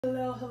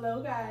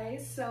Hello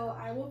guys. So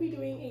I will be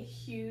doing a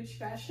huge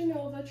Fashion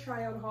Nova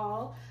try on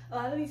haul. A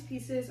lot of these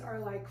pieces are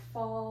like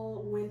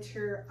fall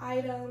winter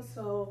items,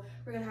 so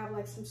we're gonna have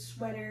like some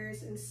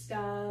sweaters and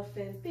stuff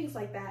and things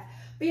like that.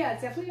 But yeah,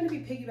 it's definitely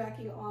gonna be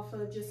piggybacking off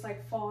of just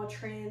like fall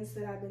trends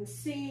that I've been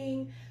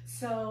seeing.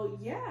 So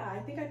yeah, I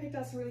think I picked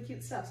out some really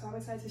cute stuff, so I'm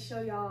excited to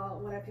show y'all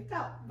what I picked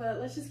out. But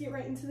let's just get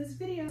right into this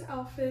video. This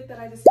outfit that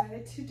I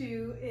decided to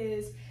do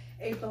is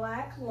a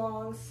black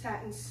long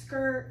satin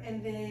skirt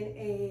and then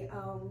a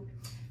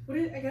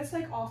I guess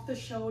like off the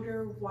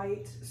shoulder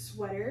white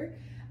sweater.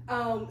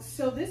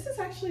 So this is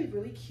actually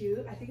really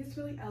cute. I think it's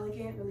really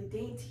elegant, really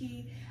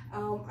dainty.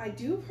 I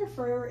do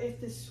prefer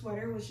if this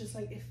sweater was just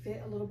like it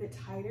fit a little bit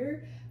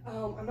tighter.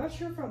 I'm not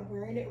sure if I'm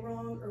wearing it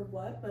wrong or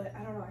what, but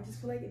I don't know. I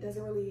just feel like it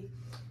doesn't really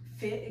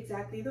fit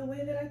exactly the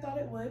way that I thought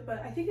it would,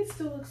 but I think it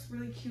still looks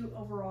really cute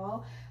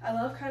overall. I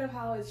love kind of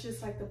how it's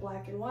just like the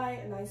black and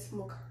white, a nice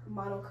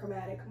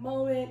monochromatic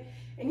moment,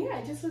 and yeah,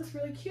 it just looks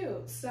really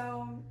cute.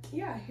 So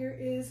yeah, here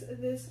is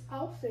this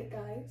outfit,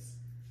 guys.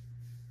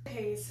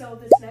 Okay, so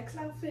this next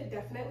outfit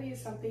definitely is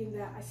something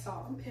that I saw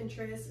on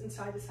Pinterest, and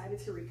so I decided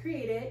to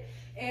recreate it,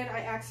 and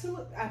I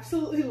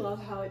absolutely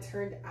love how it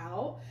turned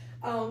out.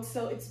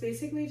 So it's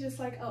basically just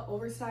like an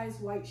oversized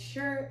white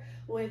shirt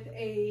with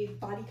a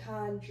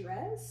bodycon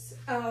dress.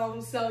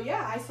 So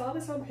yeah, I saw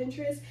this on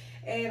Pinterest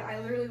and I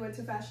literally went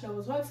to Fashion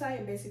Nova's website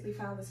and basically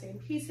found the same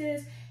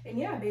pieces, and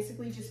yeah,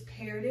 basically just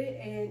paired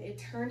it and it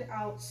turned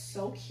out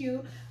so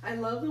cute. I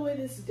love the way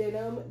this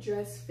denim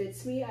dress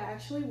fits me. I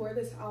actually wore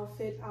this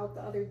outfit out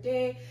the other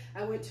day.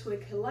 I went to a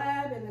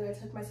collab and then I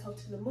took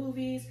myself to the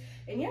movies,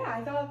 and yeah,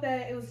 I thought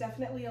that it was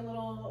definitely a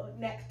little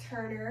neck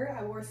turner.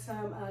 I wore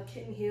some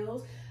kitten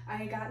heels. I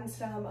had gotten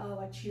some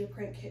like cheetah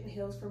print kitten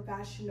heels from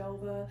Fashion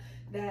Nova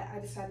that I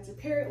decided to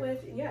pair it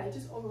with, and yeah, it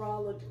just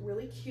overall looked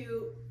really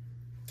cute,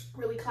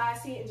 really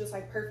classy, and just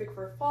like perfect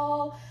for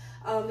fall.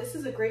 This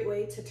is a great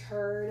way to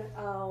turn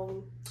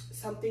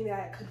something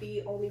that could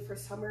be only for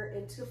summer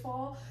into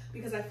fall,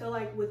 because I feel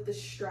like with the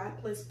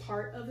strapless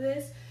part of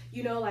this,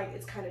 you know, like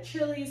it's kind of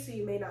chilly, so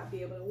you may not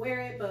be able to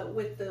wear it, but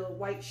with the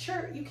white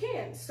shirt you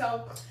can.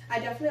 So I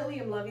definitely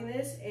am loving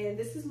this, and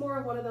this is more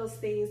of one of those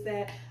things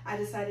that I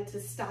decided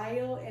to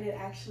style and it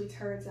actually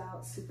turns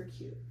out super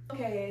cute.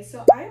 Okay,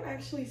 so I am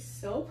actually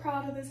so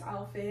proud of this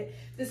outfit.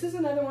 This is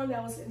another one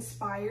that was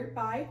inspired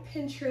by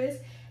Pinterest,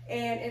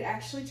 and it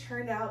actually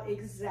turned out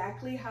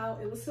exactly how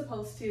it was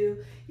supposed to.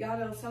 Y'all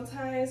know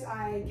sometimes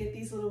I get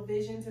these little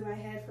visions in my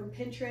head from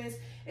Pinterest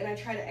and I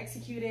try to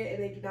execute it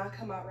and they do not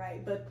come out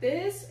right. But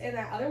this and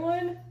that other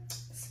one,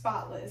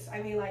 spotless.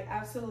 I mean, like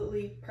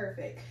absolutely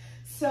perfect.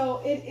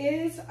 So it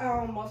is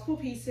multiple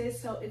pieces.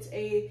 So it's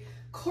a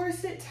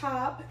corset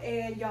top,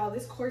 and y'all,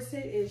 this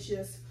corset is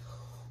just,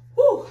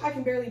 whew, I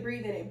can barely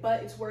breathe in it,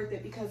 but it's worth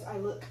it because I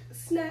look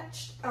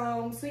snatched.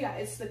 So yeah,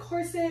 it's the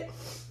corset.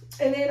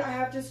 And then I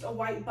have just a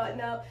white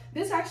button up.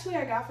 This actually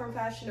I got from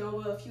Fashion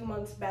Nova a few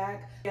months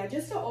back. Yeah,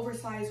 just an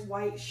oversized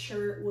white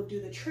shirt will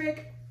do the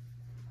trick.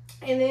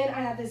 And then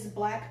I have this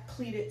black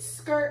pleated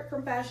skirt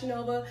from Fashion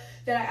Nova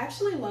that I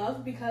actually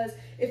love because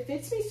it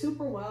fits me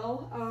super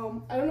well.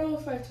 I don't know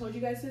if I've told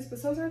you guys this, but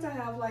sometimes I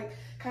have like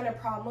kind of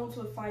problems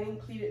with finding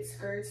pleated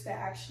skirts that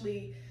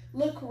actually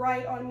look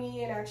right on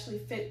me and actually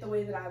fit the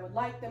way that I would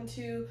like them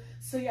to.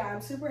 So yeah,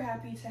 I'm super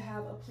happy to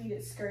have a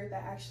pleated skirt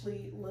that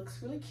actually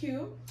looks really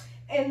cute.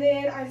 And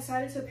then I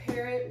decided to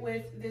pair it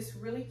with this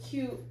really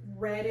cute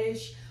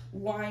reddish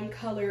wine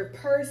color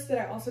purse that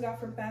I also got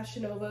from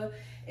Fashion Nova.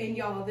 And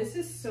y'all, this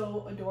is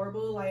so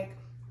adorable. Like,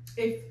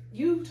 if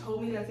you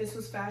told me that this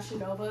was Fashion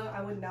Nova,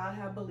 I would not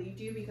have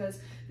believed you, because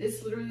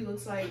this literally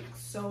looks like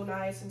so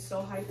nice and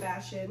so high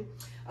fashion.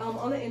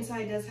 On the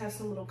inside, it does have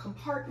some little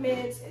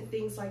compartments and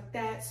things like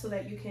that so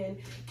that you can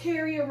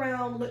carry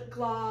around lip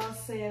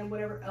gloss and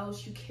whatever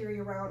else you carry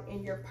around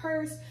in your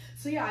purse.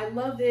 So yeah, I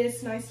love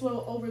this nice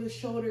little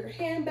over-the-shoulder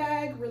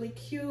handbag, really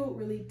cute,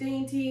 really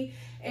dainty.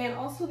 And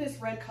also this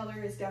red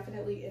color is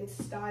definitely in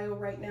style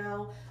right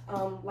now,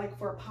 like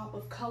for a pop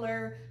of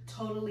color,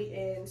 totally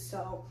in.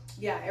 So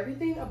yeah,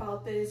 everything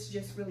about this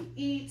just really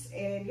eats,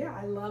 and yeah,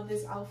 I love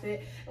this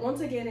outfit. And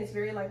once again, it's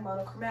very like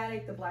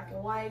monochromatic, the black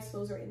and whites,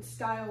 those are in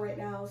style right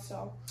now.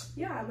 So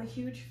yeah, I'm a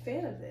huge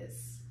fan of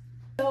this.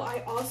 So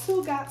I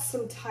also got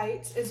some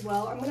tights as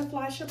well. I'm gonna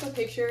flash up a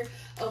picture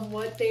of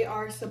what they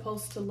are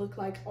supposed to look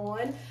like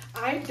on.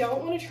 I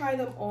don't want to try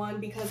them on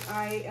because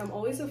I am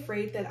always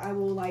afraid that I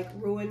will like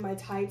ruin my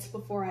tights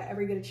before I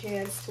ever get a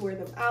chance to wear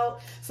them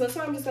out. So that's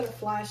why I'm just gonna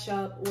flash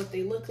up what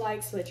they look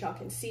like so that y'all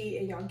can see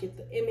and y'all get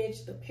the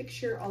image, the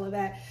picture, all of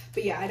that.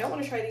 But yeah, I don't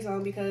want to try these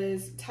on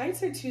because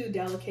tights are too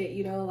delicate,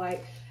 you know,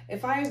 like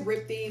if I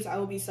rip these, I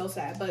will be so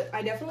sad. But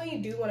I definitely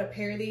do want to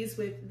pair these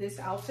with this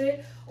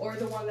outfit or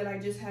the one that I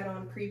just had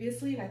on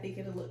previously, and I think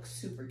it'll look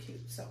super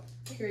cute. So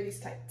here are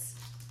these tights.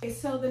 Okay,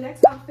 so the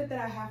next outfit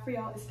that I have for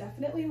y'all is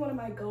definitely one of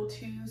my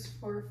go-tos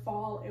for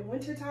fall and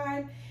winter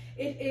time.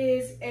 It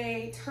is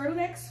a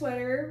turtleneck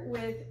sweater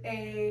with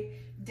a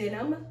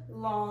denim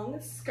long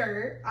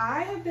skirt.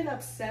 I have been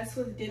obsessed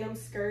with denim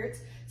skirts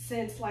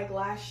since like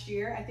last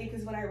year, I think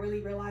is when I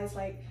really realized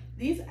like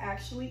these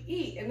actually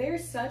eat, and they're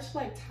such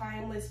like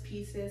timeless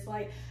pieces.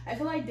 Like I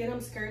feel like denim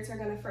skirts are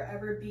gonna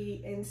forever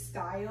be in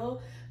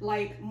style.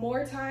 Like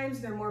more times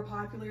they're more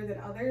popular than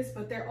others,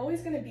 but they're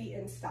always gonna be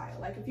in style.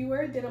 Like if you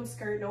wear a denim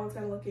skirt, no one's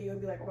gonna look at you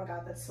and be like, oh my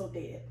god, that's so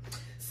dated.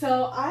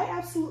 So I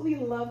absolutely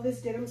love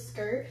this denim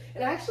skirt,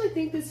 and I actually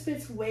think this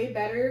fits way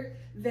better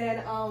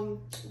than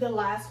the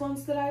last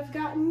ones that I've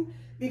gotten,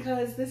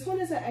 because this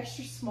one is an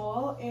extra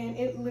small and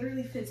it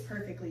literally fits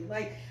perfectly.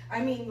 Like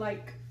I mean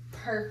like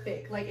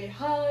perfect. Like it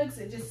hugs,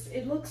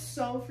 it looks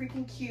so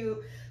freaking cute,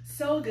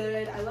 so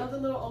good. I love the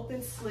little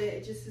open slit.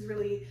 It just is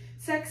really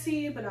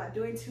sexy but not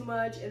doing too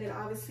much. And then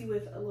obviously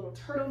with a little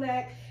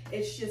turtleneck,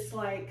 it's just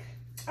like,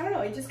 I don't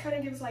know, it just kind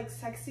of gives like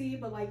sexy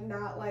but like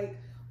not like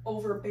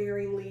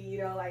overbearingly, you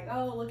know, like,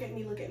 oh, look at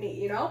me,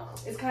 you know.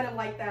 It's kind of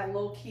like that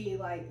low-key,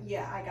 like,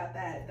 yeah, I got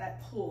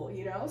that pull,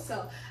 you know.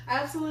 So I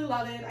absolutely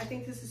love it. I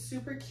think this is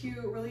super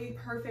cute, really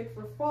perfect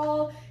for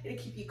fall. It'll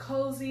keep you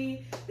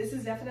cozy. This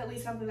is definitely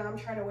something that I'm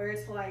trying to wear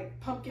to like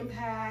pumpkin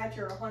patch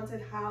or a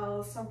haunted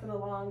house, something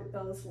along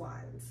those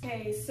lines.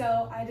 Okay,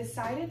 so I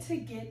decided to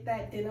get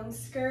that denim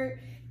skirt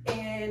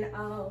in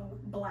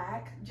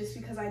black just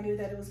because I knew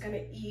that it was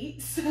gonna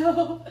eat.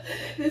 So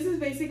this is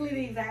basically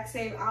the exact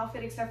same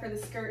outfit except for the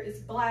skirt is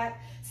black,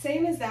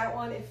 same as that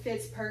one. It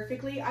fits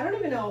perfectly. I don't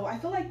even know, I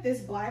feel like this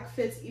black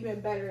fits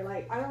even better.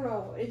 Like I don't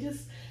know,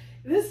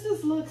 this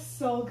just looks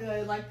so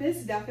good. Like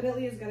this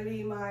definitely is gonna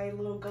be my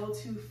little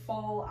go-to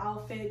fall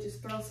outfit.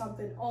 Just throw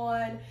something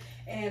on,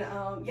 and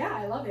yeah,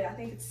 I love it. I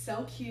think it's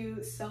so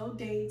cute, so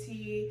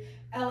dainty,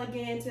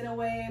 elegant in a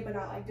way, but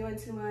not like doing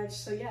too much.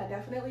 So yeah,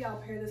 definitely I'll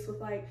pair this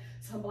with like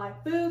some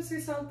black boots or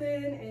something,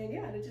 and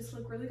yeah, it'll just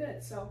look really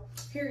good. So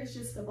here is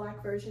just the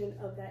black version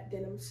of that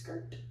denim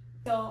skirt.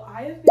 So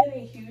I have been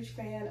a huge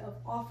fan of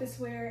office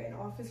wear, and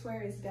office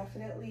wear is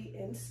definitely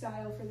in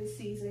style for this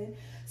season.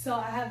 So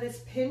I have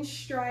this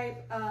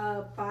pinstripe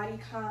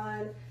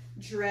bodycon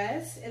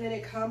dress, and then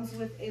it comes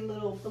with a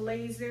little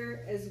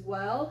blazer as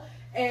well.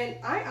 And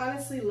I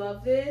honestly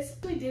love this.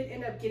 I did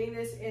end up getting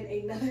this in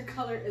another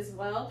color as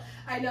well.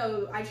 I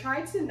know I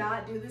tried to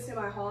not do this in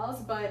my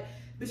hauls, but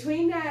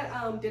between that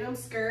denim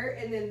skirt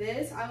and then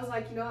this, I was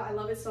like, you know what? I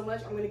love it so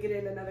much, I'm gonna get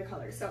it in another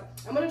color. So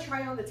I'm gonna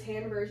try on the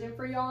tan version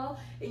for y'all,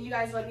 and you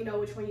guys let me know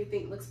which one you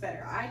think looks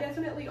better. I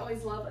definitely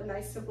always love a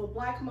nice simple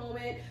black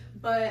moment,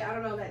 but I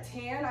don't know, that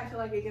tan, I feel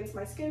like against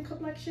my skin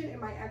complexion, it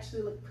might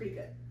actually look pretty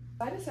good.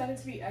 I decided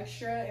to be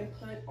extra and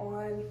put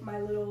on my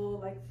little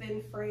like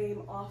thin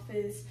frame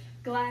office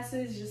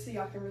glasses just so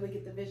y'all can really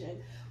get the vision.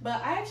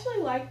 But I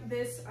actually like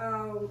this, I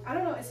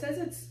don't know, it says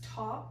it's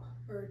top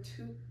or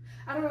taupe,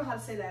 I don't know how to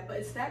say that, but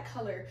it's that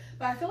color.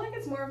 But I feel like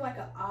it's more of like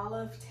an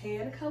olive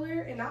tan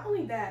color, and not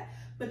only that,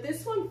 but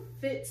this one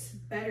fits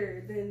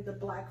better than the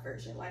black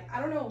version. Like I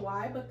don't know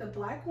why, but the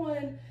black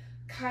one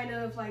kind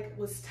of like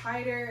was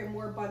tighter and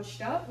more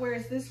bunched up,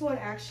 whereas this one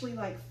actually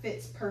like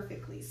fits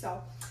perfectly.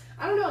 So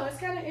I don't know, it's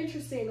kind of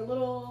interesting, a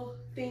little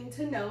thing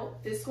to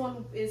note. This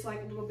one is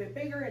like a little bit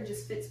bigger and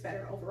just fits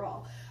better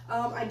overall.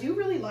 I do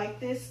really like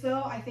this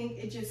though. I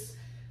think it just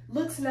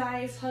looks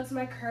nice, hugs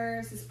my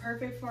curves. It's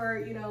perfect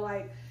for, you know,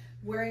 like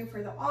wearing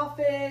for the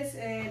office,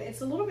 and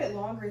it's a little bit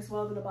longer as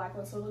well than the black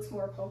one, so it looks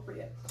more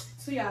appropriate.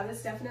 So yeah,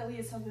 this definitely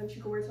is something that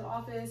you can wear to the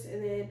office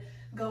and then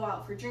go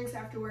out for drinks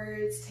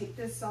afterwards, take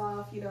this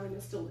off, you know, and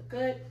you'll still look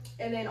good.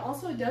 And then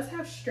also it does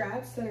have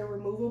straps that are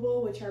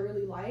removable, which I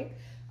really like.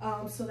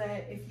 So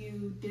that if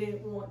you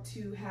didn't want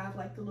to have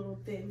like the little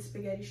thin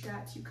spaghetti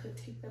straps, you could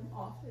take them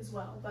off as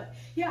well. But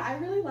yeah, I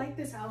really like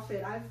this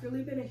outfit. I've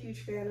really been a huge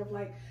fan of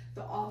like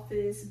the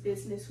office,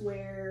 business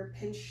wear,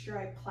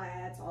 pinstripe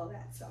plaids, all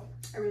that. So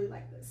I really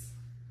like this.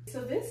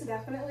 So this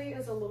definitely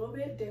is a little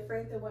bit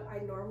different than what I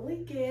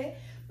normally get,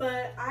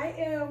 but I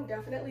am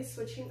definitely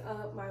switching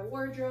up my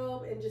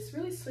wardrobe and just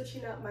really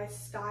switching up my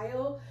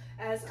style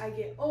as I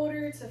get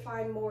older to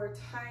find more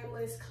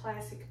timeless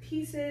classic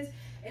pieces.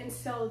 And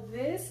so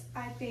this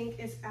I think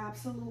is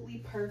absolutely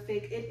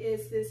perfect. It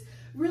is this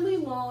really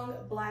long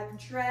black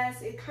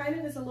dress. It kind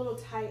of is a little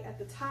tight at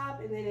the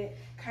top, and then it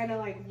kind of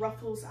like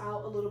ruffles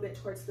out a little bit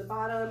towards the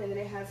bottom, and then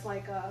it has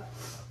like a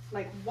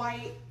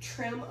white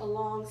trim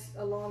along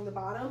the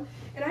bottom.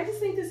 And I just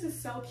think this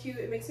is so cute.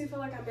 It makes me feel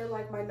like I'm in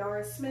like my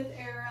Nara Smith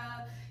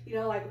era, you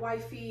know, like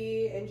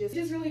wifey, and just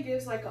really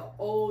gives like an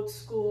old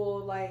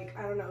school, like,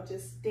 I don't know,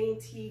 just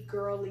dainty,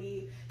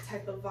 girly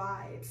type of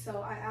vibe.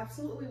 So I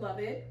absolutely love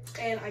it.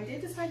 And I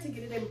did decide to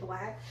get it in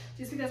black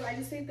just because I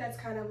just think that's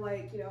kind of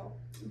like, you know,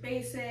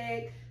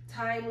 basic,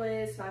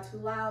 timeless, not too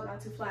loud,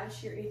 not too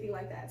flashy or anything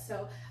like that.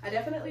 So I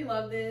definitely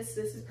love this.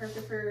 This is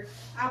perfect for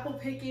apple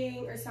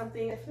picking or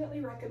something. I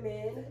definitely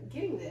recommend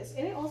getting this.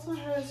 And it also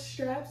has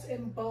straps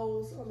and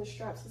bows on the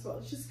straps as well.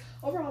 It's just,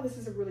 overall, this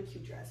is a really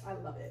cute dress. I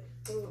love it.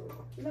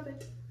 Love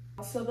it.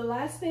 So the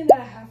last thing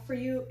that I have for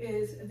you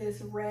is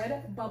this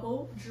red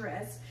bubble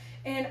dress.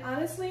 And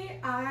honestly,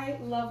 I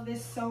love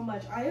this so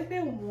much. I have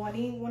been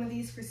wanting one of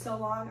these for so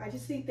long. I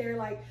just think they're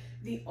like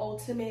the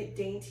ultimate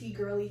dainty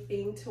girly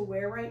thing to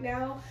wear right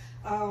now.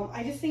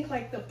 I just think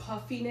like the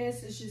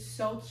puffiness is just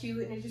so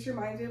cute, and it just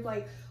reminds me of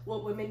like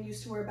what women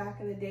used to wear back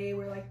in the day,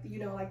 where like, you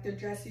know, like their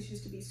dresses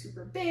used to be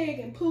super big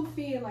and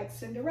poofy and like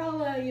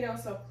Cinderella, you know.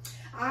 So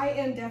I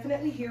am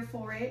definitely here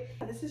for it.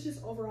 This is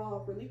just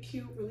overall really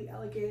cute, really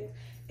elegant,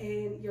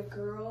 and your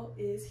girl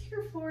is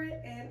here for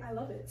it, and I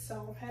love it.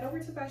 So head over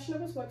to Fashion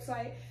Nova's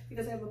website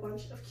because I have a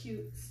bunch of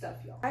cute stuff,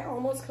 y'all. I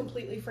almost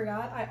completely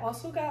forgot, I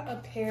also got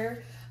a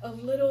pair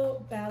of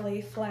little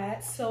ballet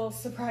flats. So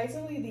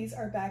surprisingly, these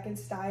are back in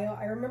style.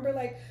 I remember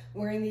like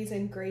wearing these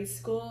in grade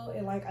school,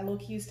 and like I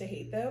low-key used to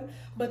hate them,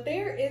 but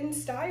they're in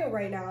style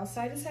right now. So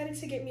I decided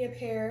to get me a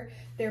pair.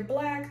 They're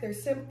black, they're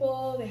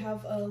simple, they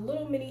have a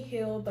little mini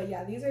heel, but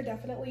yeah, these are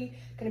definitely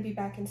gonna be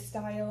back in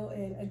style,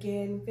 and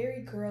again,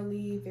 very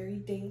girly, very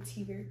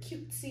dainty, very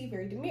cutesy,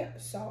 very demure.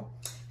 So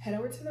head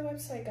over to the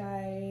website,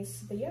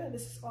 guys. But yeah,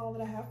 this is all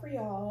that I have for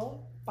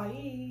y'all.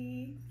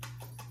 Bye.